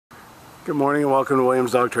Good morning and welcome to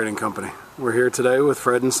Williams Dog Training Company. We're here today with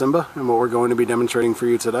Fred and Simba, and what we're going to be demonstrating for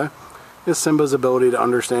you today is Simba's ability to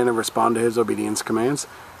understand and respond to his obedience commands,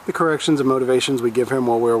 the corrections and motivations we give him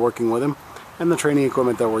while we're working with him, and the training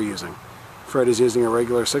equipment that we're using. Fred is using a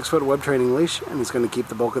regular 6-foot web training leash, and he's going to keep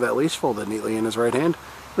the bulk of that leash folded neatly in his right hand,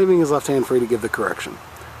 leaving his left hand free to give the correction.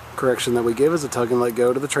 The correction that we give is a tug and let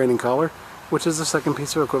go to the training collar, which is the second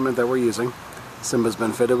piece of equipment that we're using. Simba's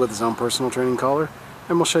been fitted with his own personal training collar,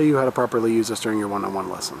 and we'll show you how to properly use this during your one-on-one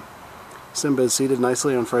lesson. Simba is seated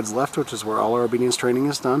nicely on Fred's left, which is where all our obedience training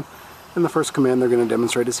is done. In the first command, they're going to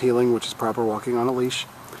demonstrate his heeling, which is proper walking on a leash.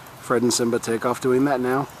 Fred and Simba take off doing that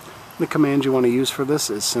now. The command you want to use for this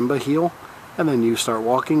is Simba heel, and then you start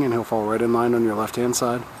walking and he'll fall right in line on your left-hand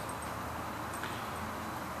side.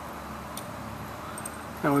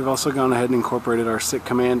 Now we've also gone ahead and incorporated our sit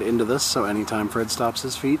command into this, so anytime Fred stops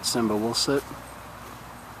his feet, Simba will sit.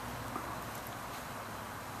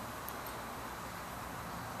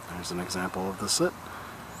 There's an example of the sit.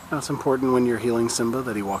 Now it's important when you're heeling Simba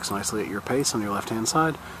that he walks nicely at your pace on your left-hand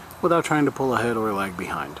side without trying to pull ahead or lag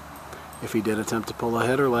behind. If he did attempt to pull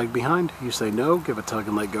ahead or lag behind, you say no, give a tug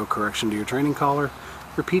and let go correction to your training collar,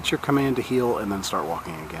 repeat your command to heel, and then start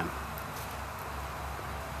walking again.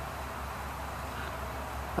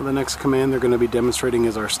 Now the next command they're going to be demonstrating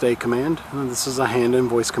is our stay command. And this is a hand and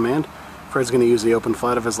voice command. Fred's going to use the open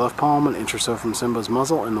flat of his left palm an inch or so from Simba's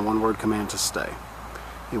muzzle and the one-word command to stay.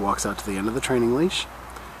 He walks out to the end of the training leash.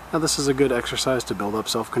 Now this is a good exercise to build up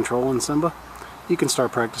self-control in Simba. You can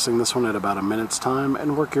start practicing this one at about a minute's time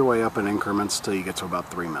and work your way up in increments till you get to about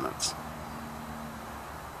 3 minutes.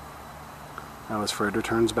 Now as Fred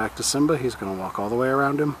returns back to Simba, he's going to walk all the way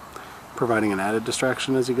around him, providing an added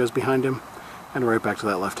distraction as he goes behind him, and right back to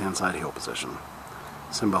that left-hand side heel position.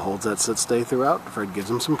 Simba holds that sit-stay throughout. Fred gives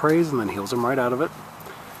him some praise and then heels him right out of it.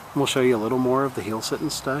 And we'll show you a little more of the heel, sit,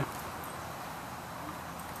 and stay.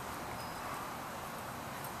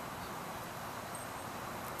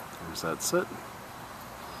 There's that sit.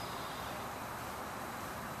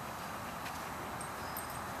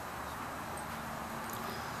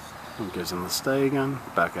 And gives him the stay again,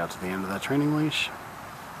 back out to the end of that training leash.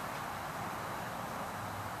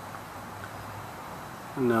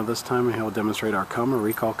 And now this time he'll demonstrate our come or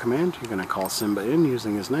recall command. You're going to call Simba in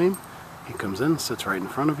using his name. He comes in, sits right in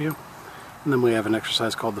front of you. And then we have an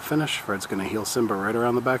exercise called the finish. Fred's going to heel Simba right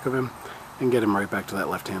around the back of him and get him right back to that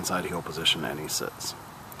left-hand side heel position, and he sits.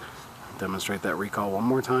 Demonstrate that recall one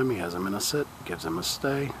more time. He has him in a sit, gives him a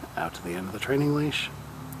stay, out to the end of the training leash.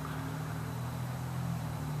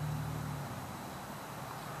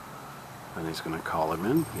 Then he's going to call him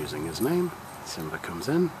in using his name. Simba comes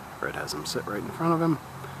in, Fred has him sit right in front of him.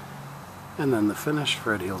 And then the finish,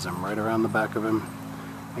 Fred heels him right around the back of him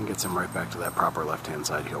and gets him right back to that proper left-hand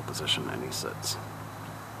side heel position, and he sits.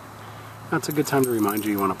 That's a good time to remind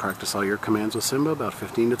you want to practice all your commands with Simba about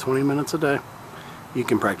 15 to 20 minutes a day. You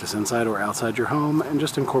can practice inside or outside your home and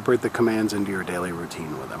just incorporate the commands into your daily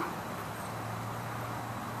routine with them.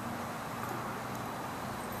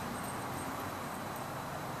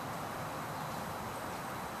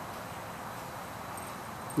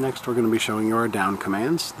 Next we're going to be showing you our down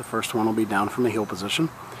commands. The first one will be down from the heel position.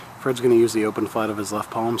 Fred's going to use the open flat of his left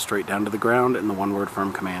palm straight down to the ground and the one-word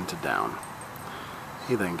firm command to down.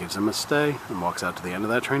 He then gives him a stay and walks out to the end of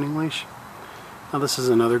that training leash. Now this is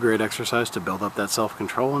another great exercise to build up that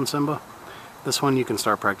self-control in Simba. This one you can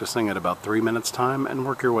start practicing at about 3 minutes time and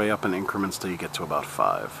work your way up in increments till you get to about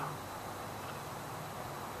 5.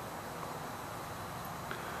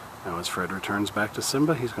 Now as Fred returns back to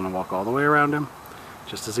Simba, he's going to walk all the way around him,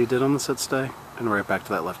 just as he did on the sit-stay, and right back to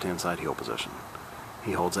that left-hand side heel position.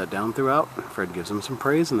 He holds that down throughout. Fred gives him some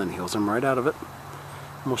praise and then heels him right out of it.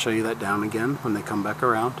 And we'll show you that down again when they come back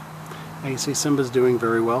around. Now you see Simba's doing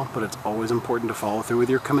very well, but it's always important to follow through with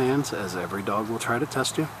your commands, as every dog will try to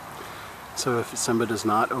test you. So if Simba does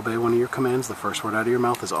not obey one of your commands, the first word out of your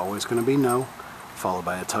mouth is always going to be no, followed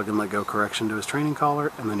by a tug and let go correction to his training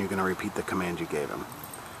collar, and then you're going to repeat the command you gave him.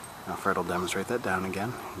 Now Fred will demonstrate that down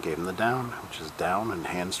again. He gave him the down, which is down and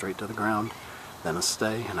hand straight to the ground, then a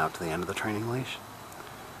stay and out to the end of the training leash.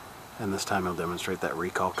 And this time he'll demonstrate that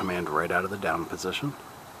recall command right out of the down position.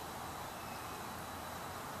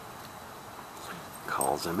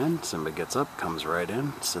 Calls him in, Simba gets up, comes right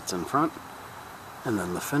in, sits in front, and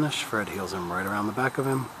then the finish, Fred heels him right around the back of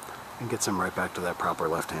him and gets him right back to that proper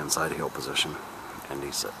left-hand side heel position, and he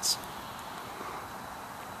sits.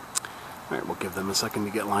 Alright, we'll give them a second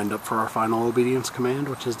to get lined up for our final obedience command,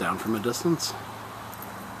 which is down from a distance.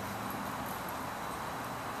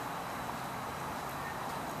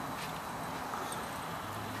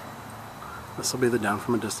 This will be the down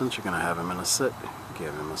from a distance. You're going to have him in a sit,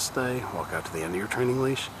 give him a stay, walk out to the end of your training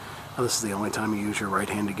leash. Now this is the only time you use your right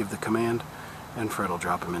hand to give the command, and Fred will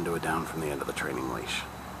drop him into a down from the end of the training leash.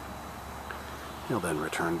 He'll then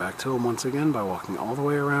return back to him once again by walking all the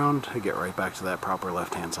way around to get right back to that proper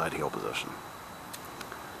left-hand side heel position.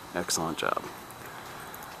 Excellent job.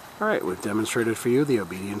 Alright, we've demonstrated for you the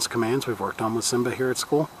obedience commands we've worked on with Simba here at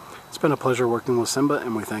school. It's been a pleasure working with Simba,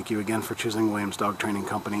 and we thank you again for choosing Williams Dog Training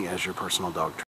Company as your personal dog trainer.